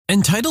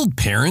Entitled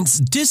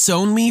parents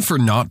disown me for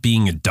not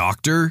being a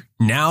doctor.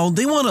 Now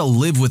they want to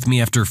live with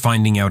me after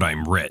finding out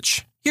I'm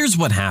rich. Here's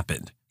what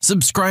happened.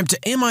 Subscribe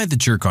to Am I the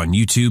Jerk on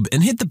YouTube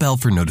and hit the bell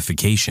for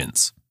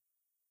notifications.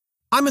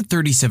 I'm a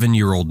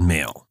 37-year-old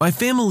male. My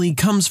family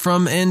comes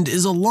from and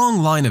is a long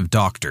line of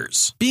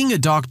doctors. Being a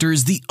doctor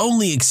is the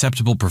only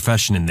acceptable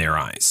profession in their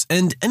eyes,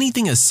 and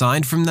anything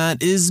aside from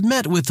that is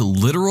met with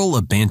literal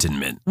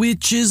abandonment,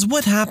 which is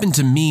what happened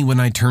to me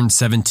when I turned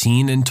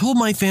 17 and told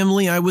my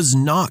family I was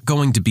not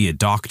going to be a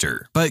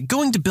doctor, but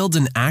going to build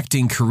an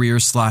acting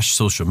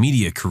career/social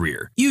media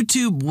career.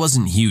 YouTube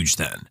wasn't huge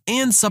then,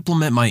 and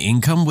supplement my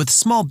income with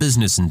small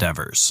business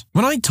endeavors.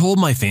 When I told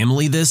my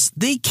family this,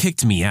 they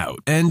kicked me out,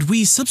 and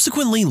we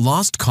subsequently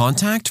lost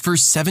contact for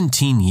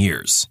 17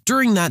 years.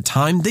 During that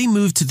time, they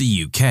moved to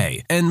the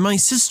UK, and my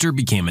sister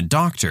became a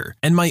doctor,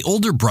 and my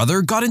older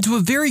brother got into a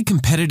very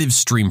competitive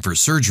stream for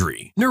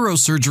surgery,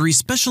 neurosurgery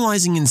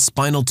specializing in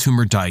spinal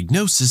tumor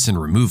diagnosis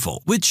and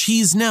removal, which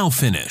he's now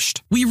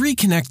finished. We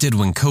reconnected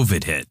when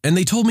COVID hit, and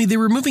they told me they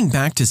were moving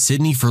back to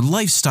Sydney for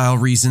lifestyle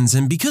reasons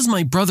and because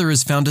my brother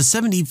has found a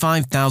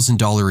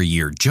 $75,000 a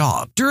year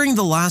job. During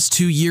the last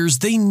 2 years,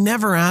 they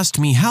never asked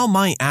me how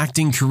my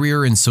acting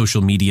career and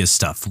social media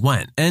stuff went,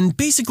 and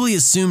basically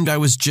assumed I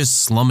was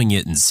just slumming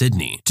it in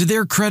Sydney. To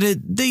their credit,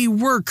 they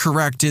were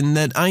correct in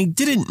that I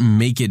didn't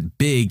make it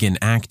big in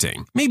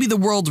acting. Maybe the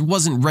world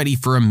wasn't ready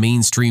for a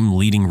mainstream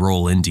leading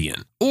role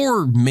Indian.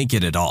 Or make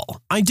it at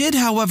all. I did,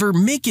 however,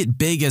 make it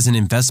big as an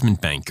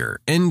investment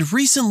banker, and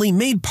recently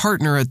made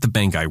partner at the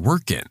bank I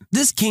work in.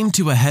 This came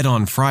to a head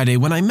on Friday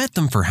when I met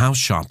them for house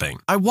shopping.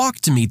 I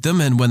walked to meet them,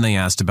 and when they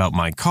asked about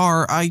my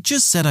car, I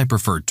just said I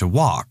preferred to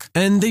walk.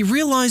 And they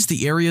realized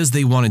the areas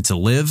they wanted to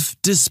live,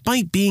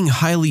 despite being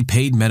highly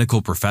paid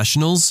medical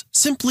professionals,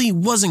 simply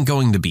wasn't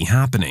going to be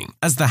happening,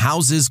 as the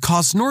houses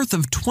cost north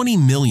of $20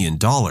 million.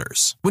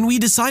 When we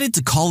decided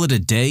to call it a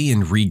day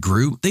and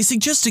regroup, they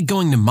suggested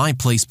going to my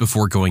place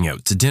before going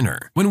out to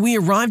dinner. When we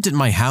arrived at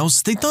my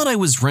house, they thought I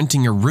was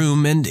renting a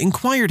room and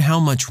inquired how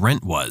much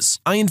rent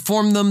was. I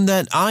informed them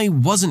that I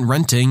wasn't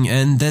renting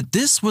and that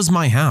this was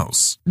my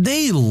house.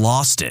 They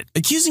lost it,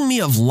 accusing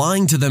me of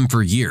lying to them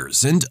for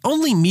years and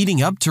only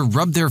meeting up to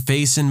rub their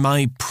face in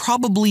my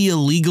probably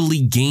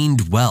illegally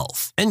gained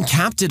wealth, and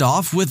capped it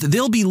off with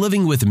they'll be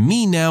living with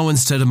me now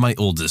instead of my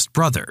oldest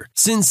brother,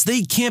 since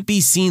they can't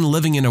be seen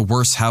living in a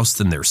worse house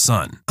than their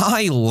son.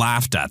 I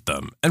laughed at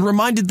them and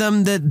reminded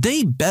them that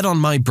they bet on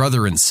my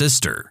brother and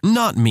sister,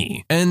 not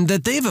me, and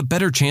that they have a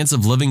better chance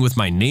of living with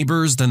my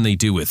neighbors than they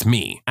do with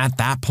me. At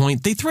that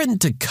point, they threatened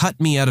to cut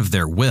me out of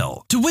their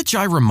will, to which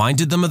I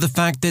reminded them of the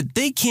fact that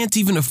they can't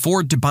even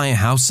afford to buy a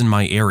house in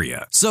my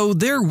area, so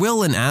their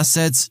will and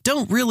assets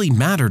don't really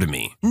matter to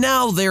me.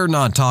 Now they're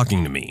not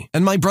talking to me,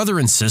 and my brother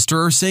and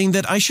sister are saying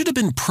that I should have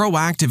been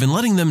proactive in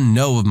letting them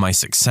know of my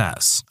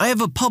success. I have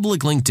a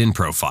public LinkedIn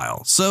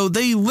profile, so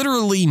they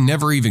literally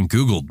never even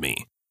Googled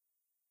me.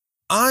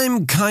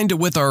 I'm kinda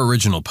with our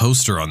original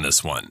poster on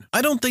this one.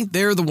 I don't think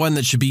they're the one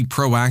that should be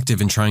proactive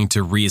in trying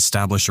to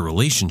reestablish a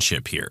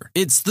relationship here.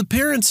 It's the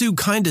parents who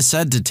kinda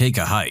said to take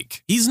a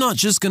hike. He's not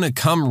just gonna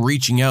come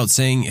reaching out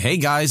saying, "Hey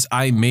guys,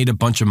 I made a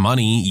bunch of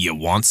money, you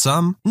want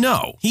some?"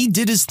 No, he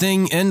did his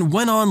thing and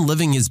went on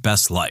living his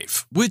best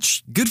life,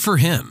 which, good for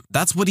him.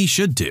 That's what he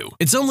should do.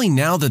 It's only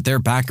now that they're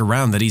back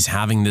around that he's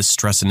having this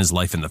stress in his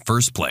life in the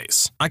first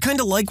place. I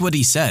kinda like what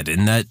he said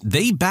in that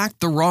they backed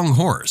the wrong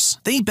horse.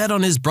 They bet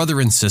on his brother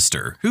and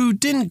sister, who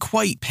didn't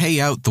quite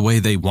pay out the way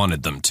they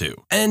wanted them to.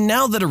 And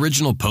now that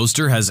original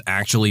poster has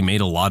actually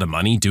made a lot of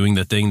money doing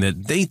the thing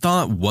that they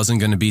thought wasn't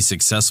going to be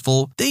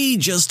successful, they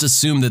just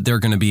assume that they're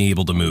going to be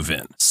able to move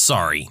in.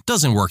 Sorry,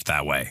 doesn't work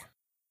that way.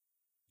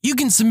 You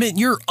can submit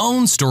your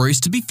own stories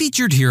to be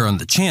featured here on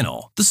the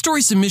channel. The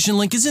story submission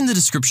link is in the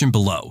description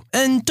below.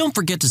 And don't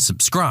forget to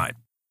subscribe.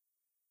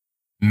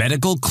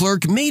 Medical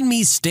clerk made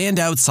me stand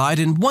outside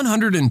in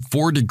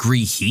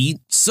 104-degree heat,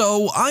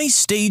 so I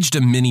staged a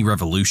mini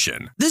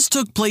revolution. This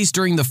took place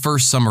during the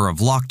first summer of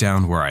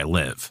lockdown where I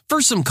live.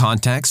 For some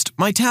context,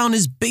 my town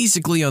is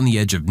basically on the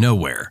edge of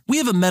nowhere. We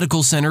have a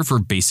medical center for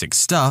basic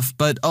stuff,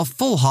 but a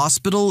full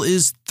hospital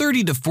is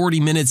 30 to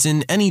 40 minutes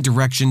in any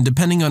direction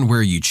depending on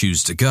where you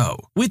choose to go.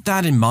 With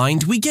that in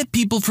mind, we get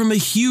people from a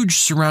huge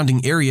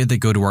surrounding area that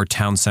go to our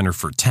town center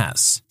for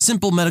tests,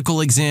 simple medical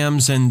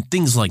exams, and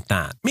things like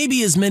that.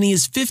 Maybe as many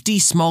as 50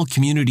 small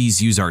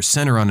communities use our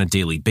center on a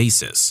daily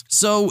basis,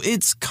 so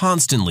it's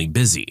constantly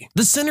busy.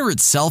 The center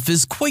itself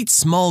is quite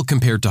small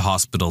compared to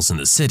hospitals in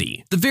the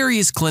city. The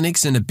various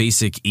clinics and a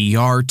basic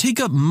ER take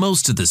up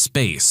most of the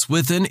space,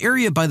 with an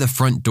area by the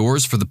front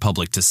doors for the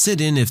public to sit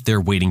in if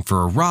they're waiting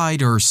for a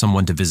ride or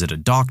someone to visit a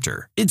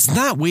doctor. It's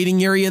that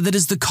waiting area that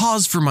is the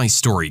cause for my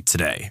story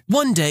today.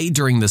 One day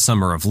during the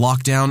summer of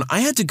lockdown,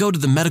 I had to go to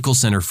the medical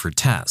center for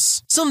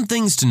tests. Some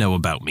things to know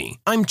about me.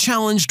 I'm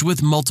challenged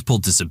with multiple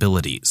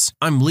disabilities.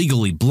 I'm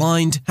legally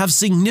blind, have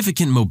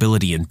significant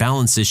mobility and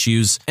balance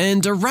issues,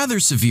 and a rather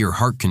severe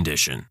heart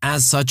condition.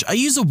 As such, I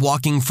use a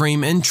walking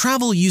frame and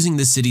travel using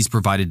the city's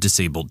provided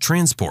disabled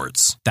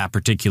transports. That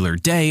particular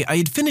day, I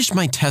had finished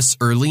my tests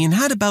early and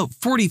had about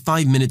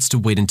 45 minutes to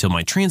wait until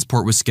my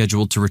transport was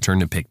scheduled to return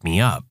to pick me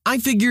up. I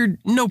figured,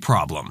 no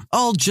problem,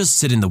 I'll just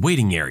sit in the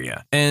waiting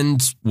area.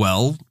 And,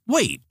 well,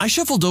 wait. I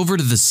shuffled over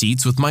to the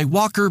seats with my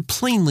walker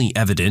plainly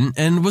evident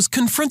and was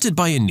confronted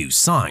by a new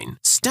sign.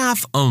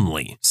 Staff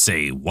only.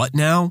 Say what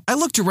now? I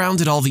looked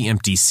around at all the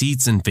empty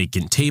seats and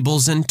vacant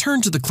tables and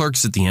turned to the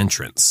clerks at the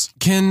entrance.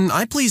 Can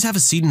I please have a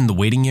seat in the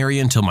waiting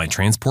area until my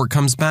transport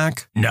comes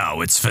back?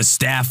 No, it's for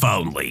staff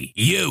only.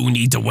 You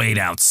need to wait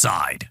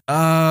outside.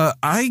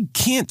 I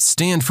can't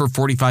stand for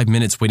 45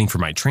 minutes waiting for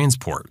my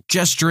transport,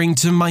 gesturing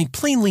to my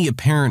plainly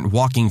apparent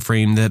walking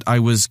frame that I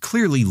was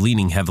clearly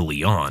leaning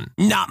heavily on.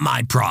 Not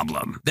my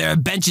problem. There are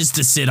benches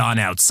to sit on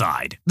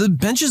outside. The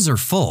benches are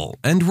full,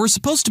 and we're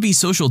supposed to be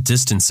social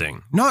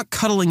distancing, not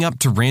cuddling up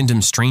to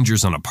random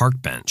strangers on a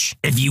park bench.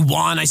 If you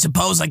want, I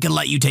suppose I could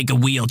let you take a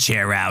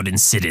wheelchair out and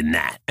sit in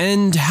that.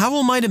 And how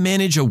am I to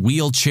manage a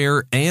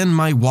wheelchair and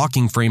my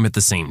walking frame at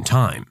the same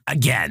time?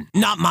 Again,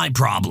 not my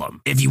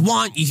problem. If you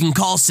want, you can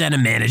call center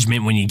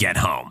management when you get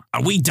home.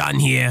 Are we done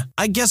here?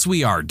 I guess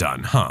we are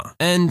done, huh?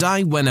 And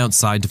I went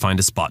outside to find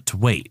a spot to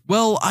wait.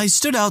 Well, I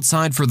stood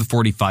outside for the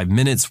 45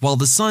 minutes while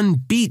the sun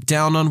beat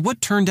down on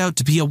what turned out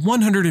to be a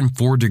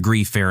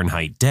 104-degree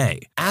Fahrenheit day.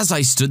 As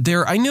I stood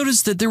there, I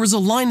noticed that there was a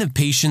line of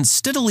patients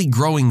steadily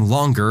growing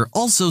longer,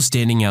 also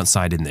standing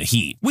outside in the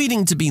heat,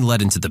 waiting to be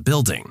let into the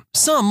building.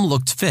 Some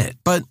looked fit,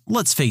 but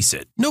let's face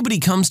it, nobody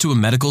comes to a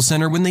medical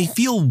center when they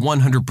feel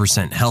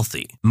 100%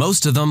 healthy.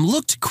 Most of them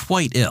looked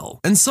quite ill,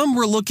 and some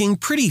were looking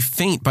pretty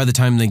faint by the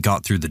time they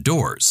got through the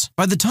doors.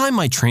 By the time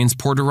my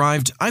transport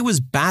arrived, I was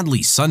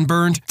badly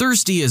sunburned,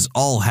 thirsty as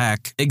all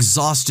heck,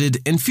 exhausted,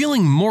 and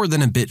feeling more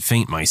than a bit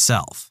faint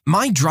myself.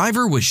 My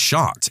driver was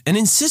shocked and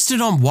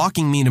insisted on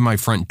walking me to my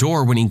front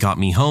door when he got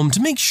me home to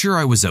make sure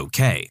I was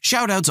okay.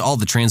 Shout out to all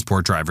the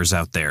transport drivers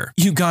out there.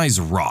 You guys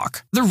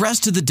rock. The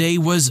rest of the day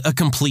was a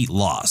complete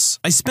loss.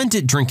 I spent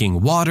it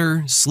drinking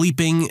water,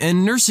 sleeping,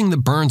 and nursing the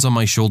burns on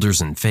my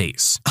shoulders and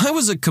face. I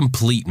was a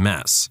complete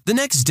mess. The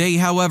next day,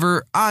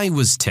 however, I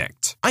was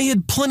ticked. I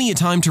had plenty of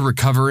time to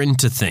recover and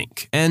to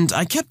think, and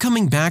I kept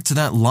coming back to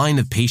that line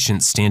of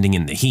patients standing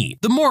in the heat.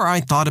 The more I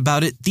thought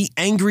about it, the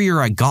angrier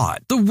I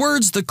got. The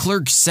words the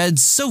clerk said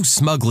so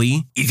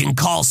smugly, "You can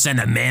call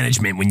center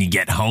management when you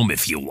get home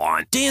if you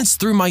want," danced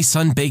through my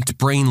sun-baked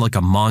brain like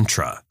a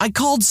mantra. I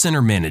called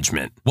center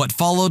management. What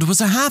followed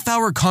was a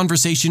half-hour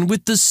conversation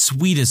with the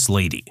sweetest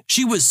lady.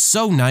 She was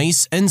so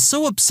nice and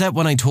so upset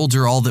when I told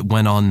her all that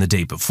went on the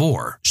day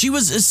before. She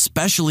was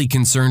especially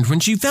concerned when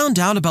she found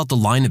out about the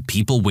line of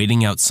people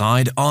waiting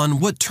outside on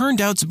what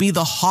turned out to be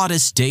the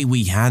hottest day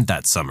we had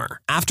that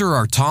summer. After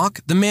our talk,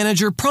 the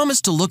manager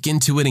promised to look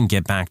into it and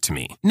get back to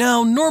me.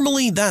 Now,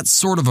 normally that's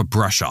sort of a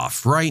brush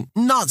off, right?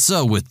 Not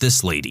so with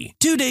this lady.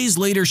 2 days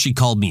later, she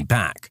called me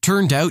back.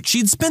 Turned out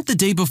she'd spent the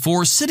day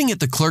before sitting at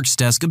the clerk's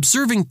desk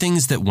observing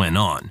things that went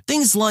on.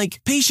 Things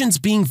like patients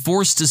being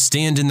forced to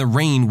stand in the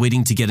rain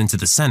waiting to get into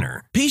the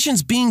center,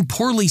 patients being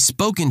poorly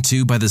spoken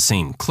to by the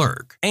same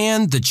clerk.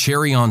 And the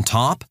cherry on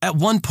top, at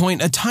one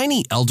point a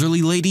tiny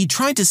elderly lady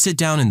tried to sit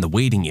down in the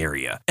waiting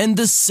area, and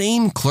the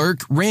same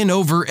clerk ran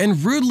over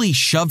and rudely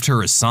shoved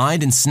her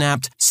aside and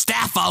snapped,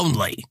 "Staff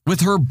only,"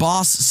 with her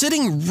boss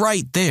sitting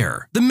right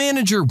there. The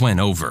manager went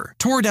over,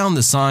 tore down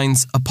the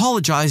signs,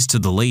 apologized to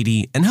the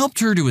lady, and helped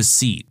her to a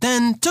seat,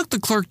 then took the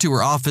clerk to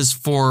her office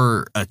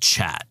for a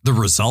chat. The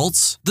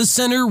results? The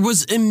center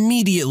was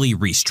immediately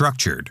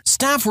restructured.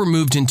 Staff were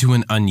moved into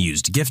an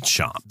unused gift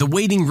shop. The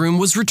waiting room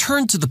was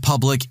returned to the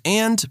public,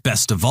 and,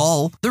 best of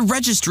all, the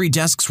registry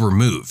desks were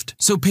moved,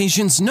 so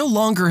patients no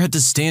longer had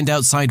to stand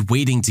outside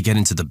waiting to get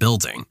into the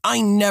building.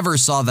 I never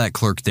saw that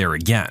clerk there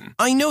again.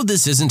 I know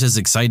this isn't as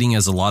exciting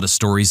as a lot of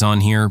stories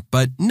on here,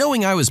 but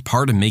knowing I was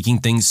part of making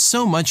things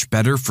so much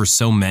better for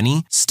so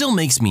many still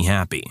makes me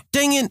happy.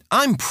 Dang it,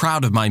 I'm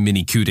proud of my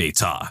mini coup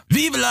d'etat.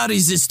 Vive la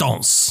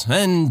résistance!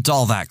 And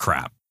all that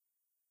crap.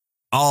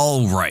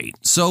 Alright,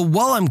 so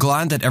while I'm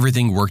glad that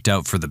everything worked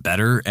out for the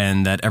better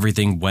and that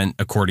everything went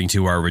according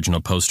to our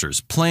original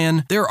poster's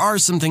plan, there are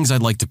some things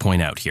I'd like to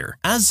point out here.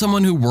 As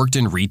someone who worked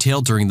in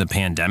retail during the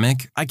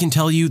pandemic, I can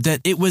tell you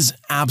that it was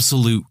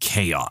absolute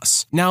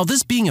chaos. Now,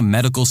 this being a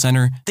medical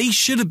center, they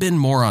should have been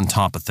more on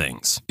top of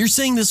things. You're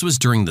saying this was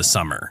during the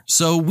summer,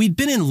 so we'd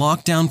been in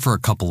lockdown for a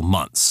couple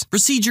months.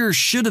 Procedure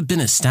should have been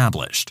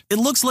established. It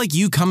looks like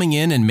you coming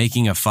in and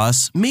making a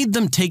fuss made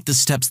them take the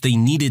steps they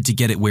needed to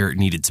get it where it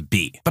needed to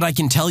be. But I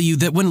can tell you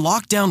that when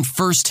lockdown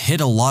first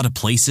hit a lot of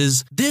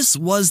places, this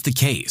was the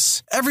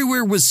case.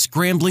 Everywhere was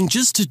scrambling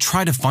just to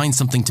try to find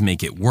something to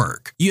make it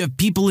work. You have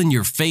people in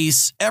your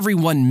face,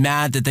 everyone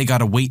mad that they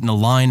gotta wait in a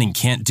line and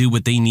can't do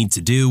what they need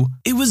to do.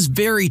 It was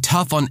very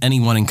tough on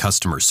anyone in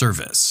customer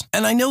service.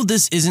 And I know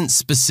this isn't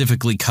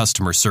specifically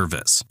customer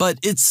service, but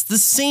it's the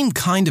same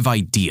kind of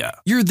idea.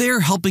 You're there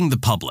helping the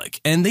public,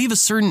 and they have a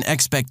certain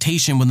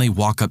expectation when they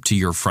walk up to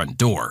your front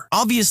door.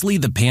 Obviously,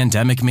 the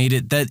pandemic made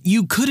it that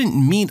you couldn't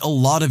meet a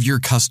lot of your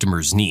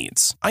customers'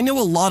 needs. I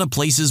know a lot of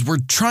places were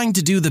trying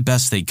to do the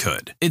best they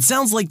could. It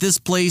sounds like this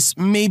place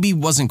maybe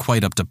wasn't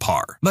quite up to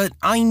par, but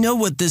I know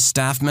what this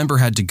staff member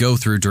had to go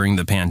through during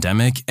the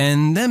pandemic,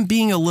 and them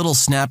being a little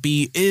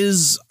snappy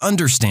is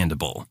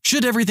understandable.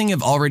 Should everything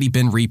have already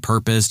been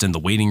repurposed and the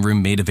waiting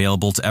room made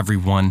available to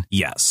everyone?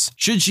 Yes.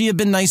 Should she have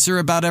been nicer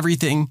about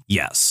everything?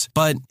 Yes.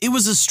 But it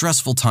was a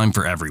stressful time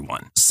for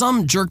everyone.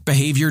 Some jerk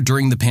behavior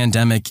during the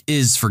pandemic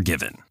is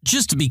forgiven.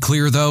 Just to be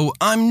clear though,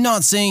 I'm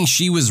not saying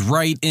she was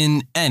right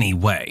in any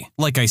way.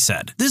 Like I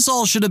said, this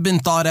all should have been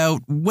thought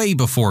out way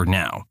before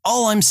now.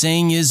 All I'm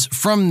saying is,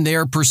 from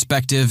their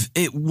perspective,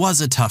 it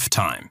was a tough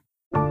time.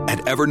 At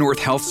Evernorth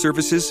Health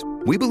Services,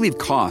 we believe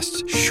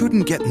costs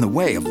shouldn't get in the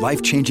way of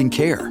life-changing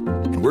care,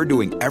 and we're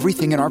doing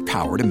everything in our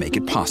power to make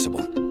it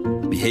possible.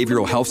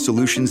 Behavioral health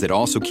solutions that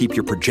also keep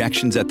your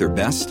projections at their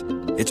best?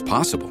 It's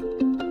possible.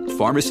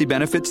 Pharmacy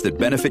benefits that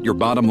benefit your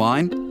bottom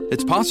line?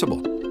 It's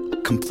possible.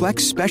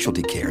 Complex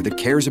specialty care that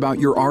cares about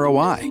your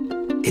ROI?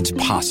 It's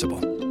possible.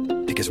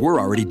 Because we're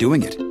already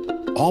doing it.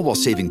 All while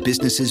saving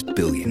businesses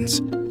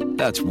billions.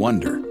 That's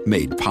Wonder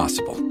made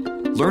possible.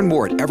 Learn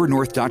more at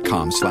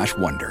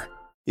evernorth.com/wonder.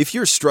 If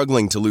you're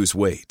struggling to lose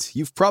weight,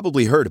 you've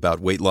probably heard about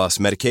weight loss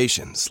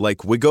medications like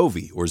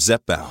Wegovy or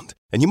Zepbound,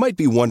 and you might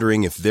be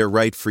wondering if they're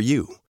right for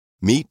you.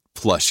 Meet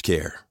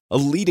PlushCare, a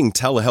leading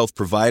telehealth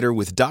provider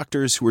with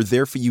doctors who are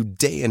there for you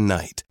day and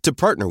night to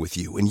partner with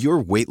you in your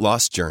weight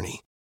loss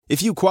journey.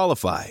 If you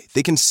qualify,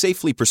 they can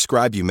safely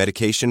prescribe you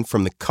medication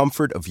from the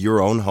comfort of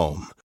your own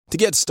home. To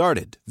get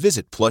started,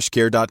 visit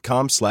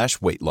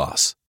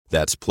plushcare.com/weightloss.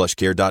 That's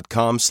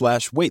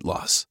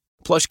plushcare.com/weightloss.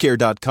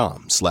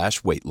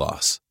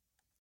 plushcare.com/weightloss.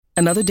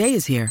 Another day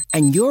is here,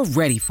 and you're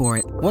ready for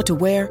it. What to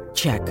wear?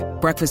 Check.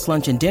 Breakfast,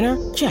 lunch, and dinner?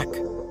 Check.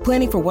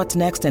 Planning for what's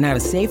next and how to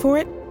save for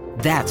it?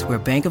 That's where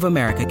Bank of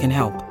America can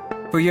help.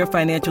 For your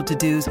financial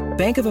to-dos,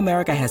 Bank of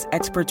America has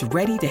experts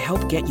ready to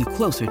help get you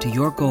closer to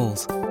your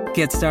goals.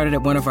 Get started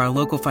at one of our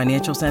local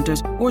financial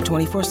centers or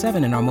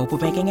 24/7 in our mobile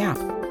banking app.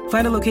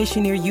 Find a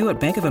location near you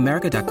at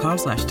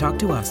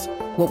bankofamerica.com/talktous.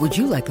 What would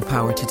you like the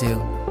power to do?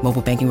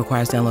 Mobile banking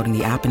requires downloading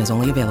the app and is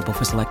only available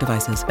for select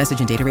devices. Message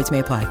and data rates may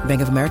apply.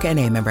 Bank of America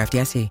N.A., member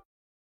FDIC.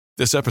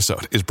 This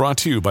episode is brought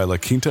to you by La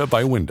Quinta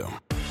by Wyndham.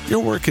 Your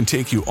work can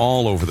take you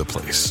all over the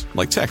place,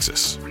 like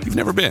Texas. You've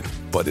never been,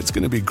 but it's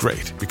going to be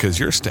great because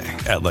you're staying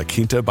at La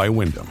Quinta by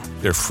Wyndham.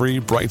 Their free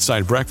Bright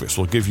Side breakfast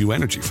will give you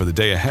energy for the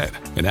day ahead.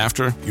 And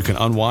after, you can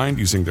unwind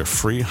using their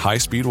free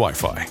high-speed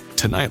Wi-Fi.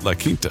 Tonight, La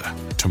Quinta.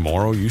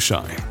 Tomorrow, you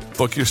shine.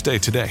 Book your stay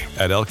today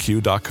at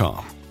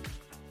lq.com.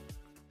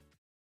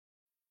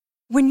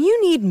 When you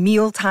need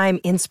mealtime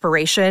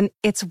inspiration,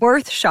 it's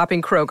worth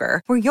shopping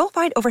Kroger, where you'll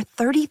find over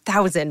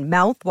 30,000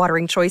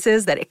 mouth-watering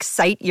choices that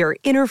excite your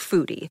inner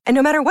foodie. And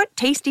no matter what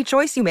tasty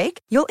choice you make,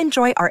 you'll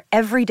enjoy our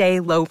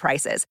everyday low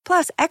prices,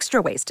 plus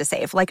extra ways to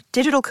save, like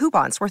digital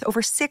coupons worth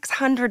over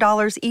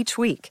 $600 each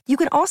week. You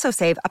can also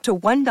save up to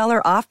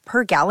 $1 off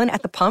per gallon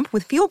at the pump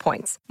with fuel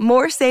points.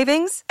 More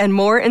savings and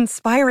more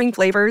inspiring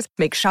flavors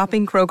make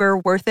shopping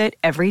Kroger worth it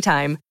every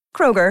time.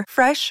 Kroger,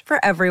 fresh for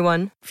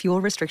everyone.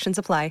 Fuel restrictions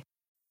apply.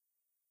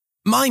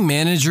 My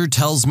manager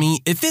tells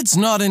me if it's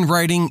not in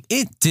writing,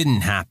 it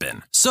didn't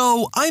happen.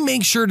 So I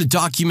make sure to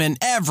document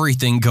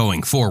everything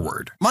going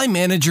forward. My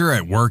manager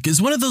at work is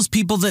one of those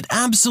people that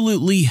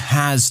absolutely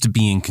has to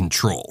be in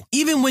control.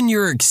 Even when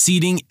you're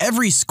exceeding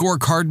every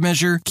scorecard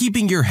measure,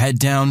 keeping your head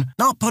down,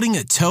 not putting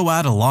a toe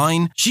out of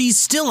line, she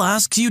still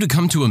asks you to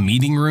come to a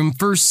meeting room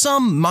for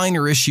some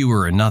minor issue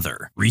or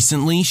another.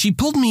 Recently, she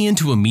pulled me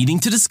into a meeting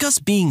to discuss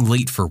being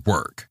late for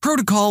work.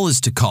 Protocol is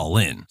to call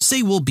in,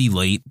 say we'll be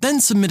late, then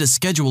submit a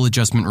schedule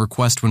adjustment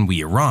request when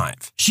we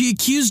arrive. She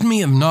accused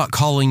me of not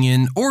calling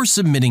in or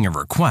submitting a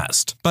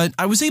request, but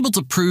I was able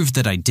to prove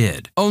that I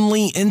did.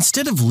 Only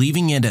instead of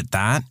leaving it at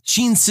that,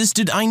 she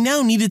insisted I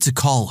now needed to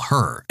call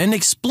her and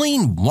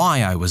explain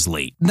why I was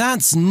late.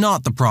 That's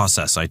not the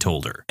process, I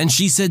told her, and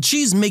she said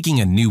she's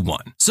making a new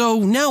one. So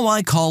now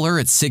I call her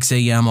at 6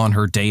 a.m. on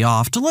her day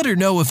off to let her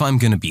know if I'm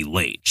going to be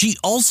late. She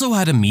also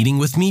had a meeting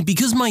with me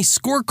because my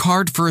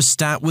scorecard for a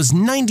stat was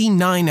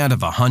 99 out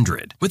of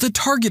 100, with a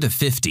target of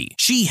 50.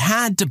 She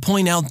had to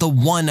point out the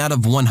 1 out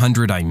of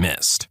 100 I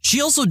missed.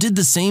 She also did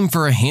the same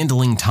for a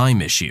handling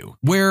time issue,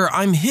 where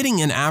I'm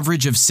hitting an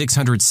average of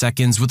 600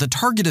 seconds with a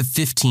target of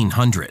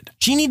 1500.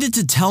 She needed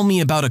to tell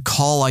me about a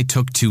call I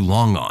took too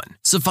long on.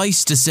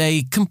 Suffice to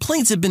say,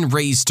 complaints have been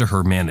raised to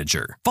her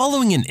manager,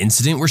 following an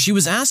incident where she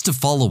was asked to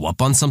follow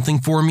up on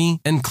something for me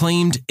and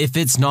claimed if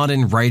it's not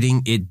in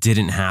writing, it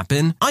didn't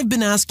happen. I've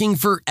been asking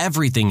for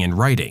everything in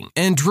writing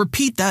and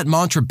repeat that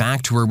mantra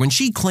back to her when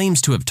she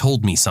claims to have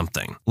told me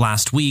something.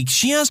 Last week,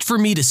 she asked for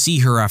me to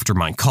see her after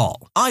my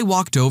call. I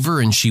walked over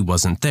and she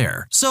wasn't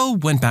there, so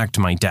went back to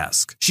my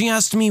desk. She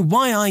asked me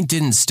why I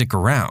didn't stick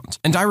around,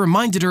 and I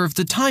reminded her of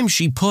the time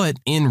she put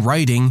in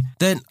writing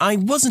that I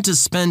wasn't to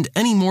spend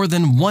any more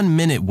than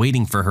 1 minute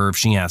waiting for her if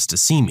she asked to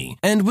see me,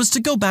 and was to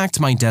go back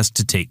to my desk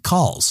to take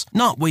calls,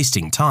 not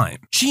wasting time.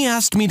 She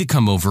asked me to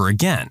come over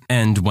again,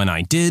 and when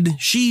I did,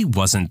 she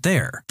wasn't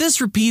there.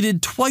 This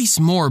repeated twice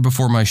more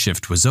before my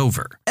shift was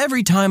over.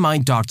 Every time I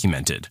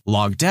documented,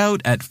 logged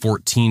out at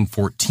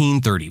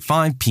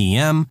 14:35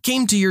 p.m.,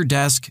 came to your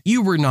desk,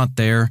 you were not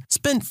there,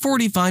 spent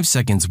 45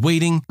 seconds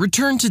waiting,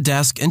 returned to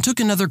desk, and took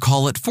another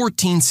call at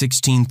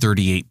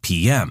 14:38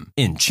 p.m.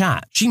 In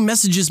chat, she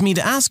messages me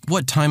to ask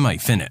what time I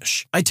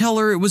finish. I tell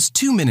her it was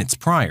 2 minutes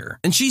prior,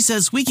 and she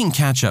says we can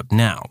catch up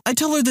now. I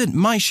tell her that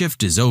my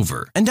shift is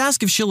over, and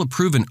ask if she'll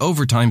approve an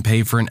overtime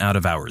pay for an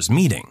out-of-hours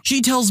meeting. She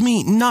tells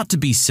me not to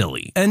be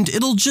silly, and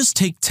it'll just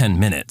take 10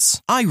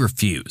 minutes. I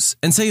refuse,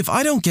 and say if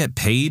I don't get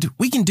paid,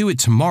 we can do it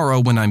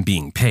tomorrow when I'm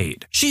being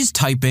paid. She's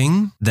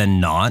typing, then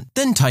not,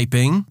 then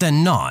typing,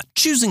 then not,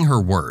 choosing her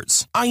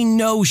words. I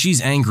know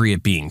she's angry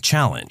at being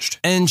challenged,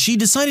 and she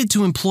decided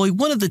to employ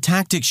one of the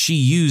tactics she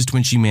used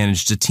when she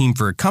managed a team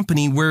for a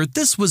company where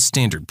this was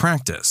standard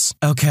practice.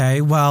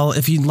 Okay, well,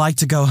 if you'd like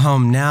to go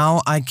home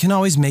now, I can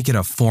always make it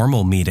a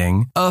formal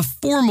meeting. A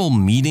formal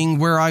meeting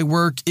where I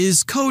work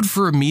is code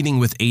for a meeting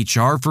with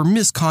HR for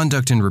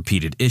misconduct and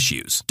repeated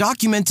issues,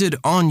 documented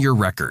on your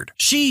record.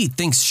 She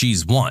thinks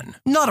she's won.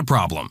 Not a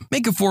problem.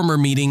 Make a formal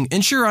meeting,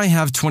 ensure I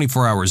have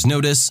 24 hours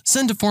notice,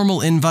 send a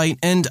formal invite,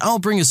 and I'll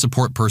bring a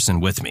support person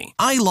with me.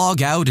 I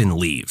log out and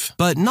leave,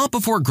 but not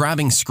before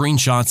grabbing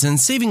screenshots and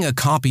saving a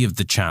copy of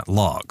the chat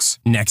logs.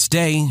 Next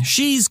day,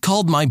 she's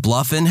called my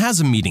bluff and has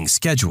a meeting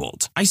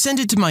scheduled. I send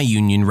it to my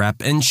union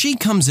rep and she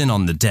comes in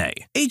on the day.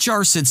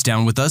 HR sits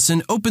down with us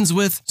and opens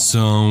with,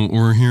 "So,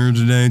 we're here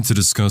today to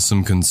discuss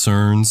some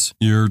concerns.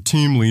 Your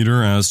team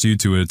leader asked you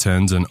to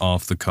attend an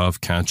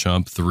off-the-cuff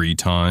catch-up 3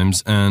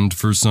 times, and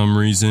for some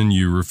reason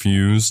you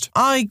refused."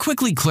 I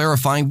quickly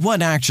clarify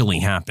what actually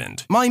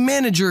happened. My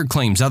manager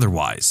claims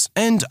otherwise,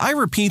 and I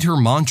repeat her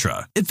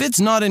mantra. If it's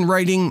not in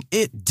writing,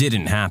 it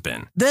didn't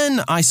happen.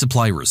 Then I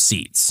supply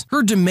receipts.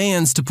 Her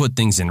demands to put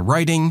things in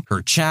writing,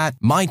 her chat,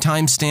 my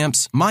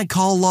timestamps, my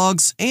call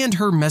logs, and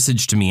her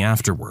message to me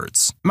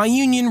afterwards. My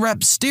union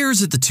rep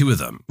stares at the two of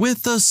them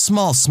with a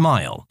small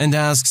smile and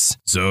asks,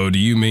 "So do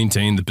you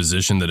maintain the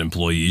position that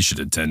employees should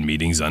attend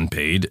meetings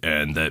unpaid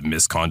and that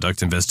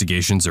misconduct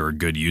investigations are a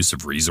good use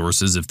of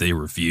resources if they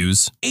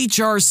refuse?"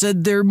 HR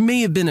said there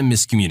may have been a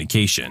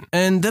miscommunication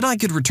and that I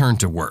could return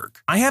to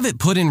work. I have it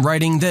put in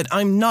writing that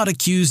I'm not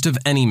accused of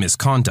any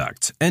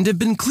misconduct and have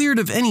been cleared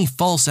of any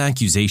false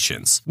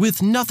accusations,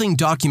 with nothing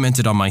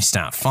documented on my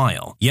staff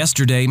file.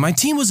 Yesterday, my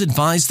team was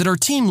advised that our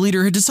team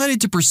leader had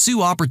decided to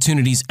pursue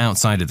opportunities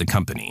outside of the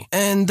company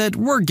and that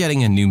we're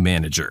getting a new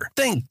manager.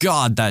 Thank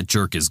God that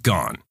jerk is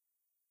gone.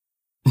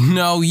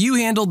 No, you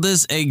handled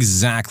this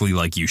exactly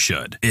like you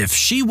should. If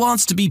she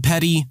wants to be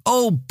petty,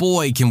 oh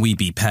boy can we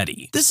be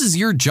petty. This is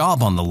your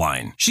job on the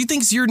line. She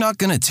thinks you're not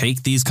gonna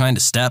take these kind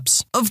of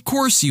steps? Of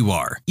course you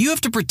are. You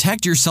have to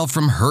protect yourself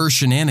from her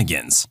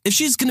shenanigans. If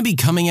she's gonna be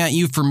coming at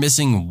you for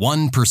missing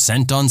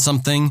 1% on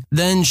something,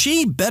 then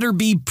she better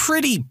be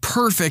pretty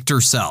perfect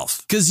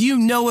herself. Cause you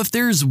know if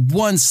there's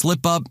one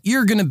slip up,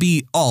 you're gonna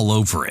be all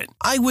over it.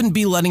 I wouldn't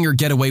be letting her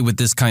get away with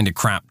this kind of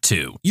crap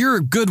too. You're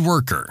a good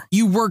worker.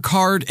 You work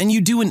hard and you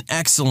do an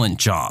excellent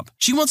job.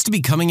 She wants to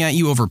be coming at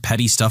you over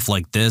petty stuff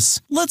like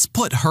this. Let's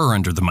put her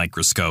under the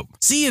microscope.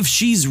 See if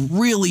she's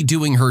really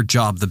doing her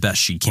job the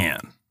best she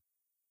can.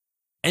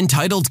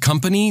 Entitled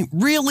company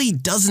really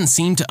doesn't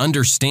seem to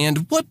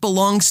understand what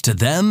belongs to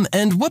them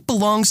and what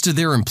belongs to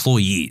their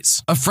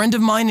employees. A friend of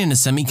mine in a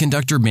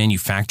semiconductor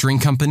manufacturing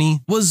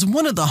company was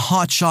one of the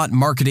hotshot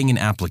marketing and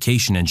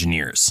application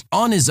engineers.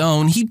 On his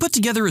own, he put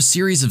together a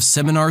series of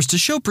seminars to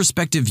show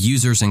prospective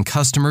users and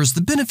customers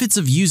the benefits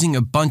of using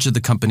a bunch of the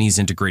company's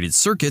integrated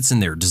circuits in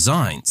their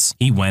designs.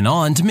 He went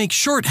on to make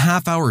short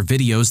half-hour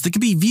videos that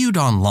could be viewed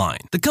online.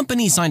 The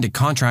company signed a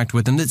contract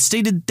with him that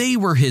stated they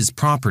were his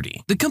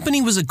property. The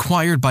company was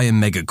acquired by a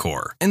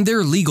megacorp, and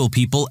their legal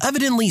people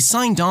evidently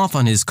signed off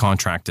on his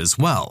contract as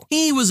well.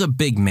 He was a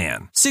big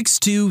man,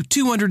 6'2",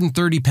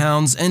 230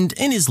 pounds, and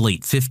in his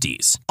late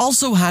 50s.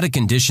 Also had a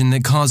condition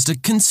that caused a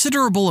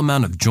considerable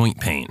amount of joint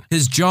pain.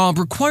 His job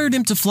required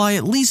him to fly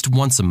at least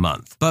once a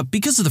month, but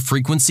because of the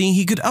frequency,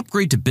 he could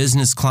upgrade to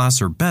business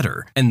class or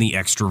better, and the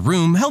extra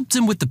room helped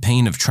him with the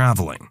pain of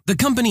traveling. The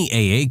company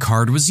AA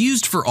card was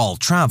used for all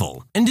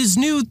travel, and his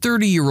new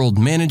 30-year-old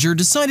manager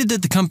decided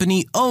that the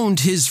company owned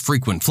his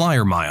frequent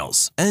flyer miles.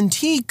 files, and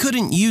he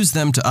couldn't use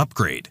them to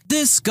upgrade.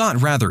 This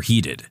got rather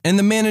heated, and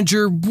the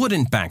manager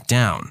wouldn't back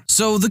down.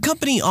 So the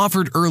company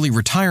offered early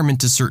retirement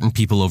to certain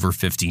people over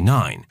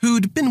 59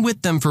 who'd been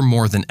with them for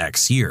more than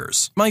X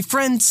years. My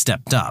friend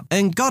stepped up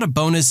and got a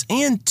bonus,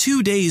 and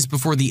 2 days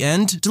before the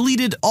end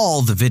deleted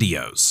all the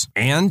videos.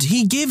 And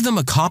he gave them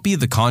a copy of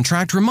the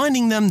contract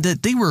reminding them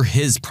that they were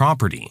his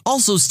property,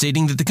 also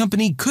stating that the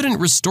company couldn't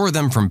restore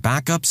them from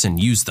backups and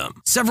use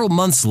them. Several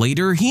months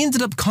later, he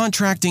ended up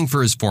contracting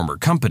for his former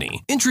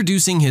company,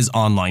 introducing his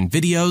online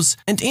videos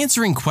and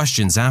answering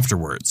questions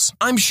afterwards.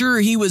 I'm sure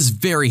he was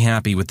very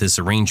happy with this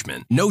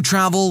arrangement. No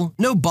travel,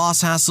 no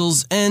boss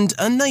hassles, and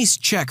a nice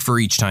check for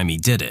each time he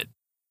did it.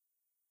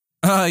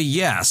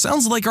 Yeah,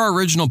 sounds like our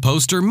original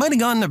poster might have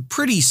gotten a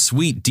pretty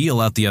sweet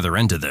deal out the other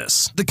end of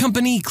this. The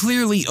company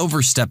clearly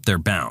overstepped their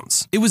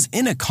bounds. It was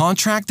in a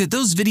contract that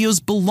those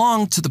videos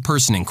belonged to the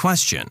person in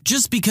question.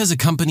 Just because a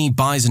company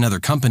buys another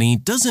company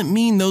doesn't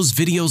mean those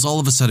videos all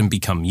of a sudden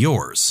become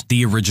yours.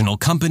 The original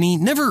company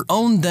never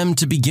owned them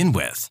to begin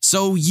with,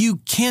 so you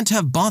can't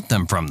have bought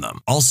them from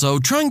them. Also,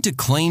 trying to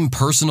claim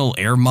personal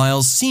air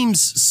miles seems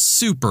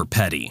super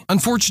petty.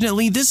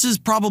 Unfortunately, this is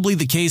probably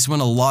the case when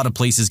a lot of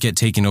places get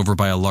taken over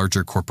by a larger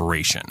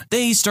corporation.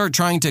 They start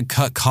trying to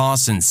cut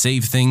costs and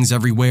save things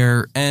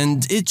everywhere,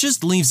 and it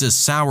just leaves a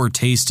sour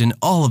taste in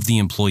all of the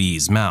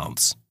employees'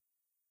 mouths.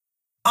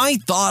 I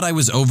thought I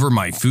was over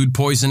my food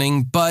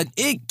poisoning, but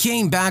it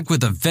came back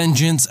with a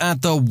vengeance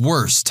at the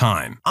worst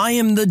time. I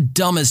am the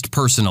dumbest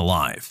person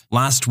alive.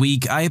 Last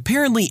week, I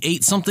apparently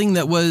ate something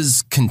that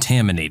was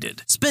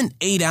contaminated. Spent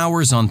 8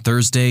 hours on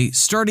Thursday,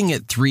 starting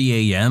at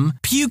 3 a.m.,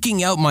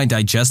 puking out my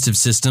digestive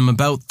system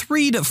about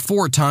 3 to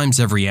 4 times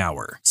every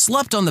hour.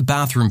 Slept on the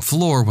bathroom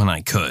floor when I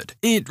could.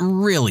 It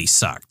really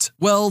sucked.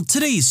 Well,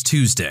 today's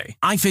Tuesday.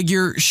 I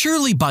figure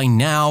surely by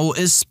now,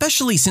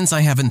 especially since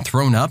I haven't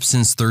thrown up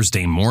since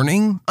Thursday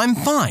morning, I'm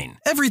fine.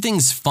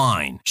 Everything's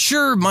fine.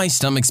 Sure, my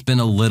stomach's been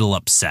a little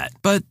upset,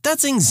 but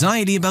that's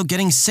anxiety about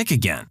getting sick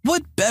again.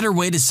 What better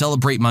way to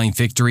celebrate my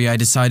victory, I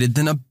decided,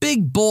 than a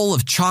big bowl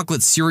of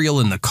chocolate cereal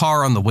in the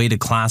car on the way to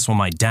class while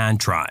my dad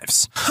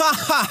drives. Ha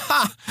ha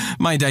ha!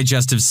 My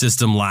digestive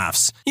system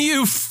laughs.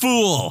 You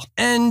fool!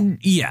 And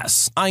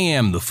yes, I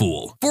am the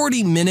fool.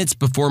 40 minutes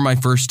before my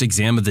first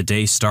exam of the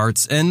day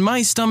starts, and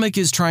my stomach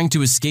is trying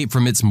to escape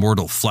from its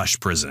mortal flesh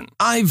prison.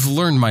 I've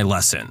learned my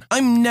lesson.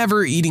 I'm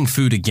never eating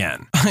food again.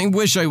 I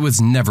wish I was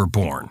never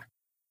born.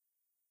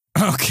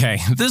 Okay,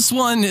 this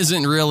one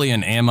isn't really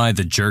an am I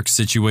the jerk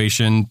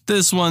situation.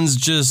 This one's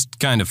just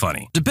kind of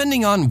funny.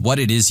 Depending on what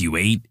it is you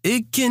ate,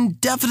 it can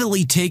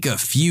definitely take a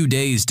few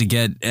days to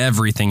get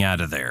everything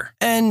out of there.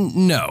 And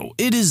no,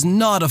 it is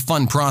not a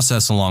fun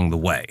process along the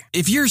way.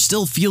 If you're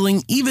still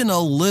feeling even a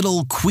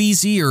little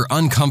queasy or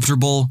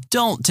uncomfortable,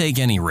 don't take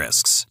any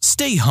risks.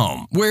 Stay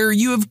home, where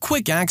you have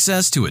quick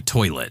access to a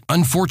toilet.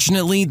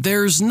 Unfortunately,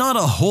 there's not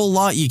a whole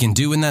lot you can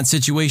do in that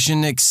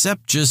situation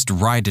except just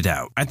ride it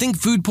out. I think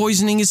food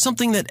poisoning is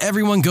something that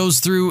everyone goes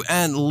through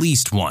at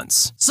least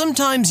once.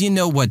 Sometimes you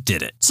know what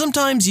did it.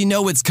 Sometimes you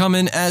know it's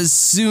coming as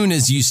soon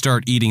as you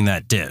start eating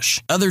that dish.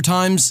 Other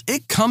times,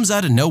 it comes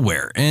out of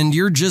nowhere and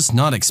you're just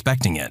not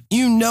expecting it.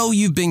 You know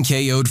you've been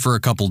KO'd for a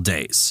couple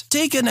days.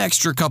 Take an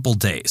extra couple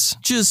days,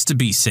 just to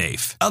be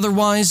safe.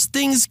 Otherwise,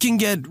 things can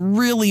get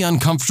really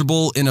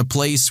uncomfortable in a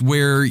place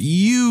where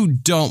you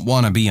don't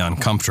want to be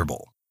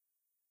uncomfortable.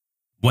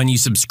 When you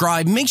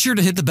subscribe, make sure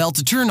to hit the bell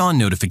to turn on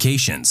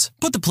notifications.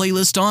 Put the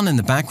playlist on in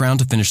the background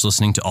to finish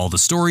listening to all the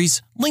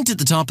stories, linked at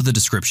the top of the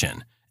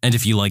description. And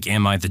if you like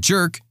Am I the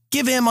Jerk,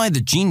 give Am I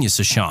the Genius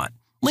a shot,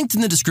 linked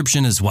in the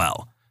description as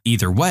well.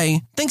 Either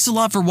way, thanks a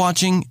lot for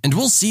watching, and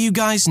we'll see you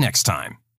guys next time.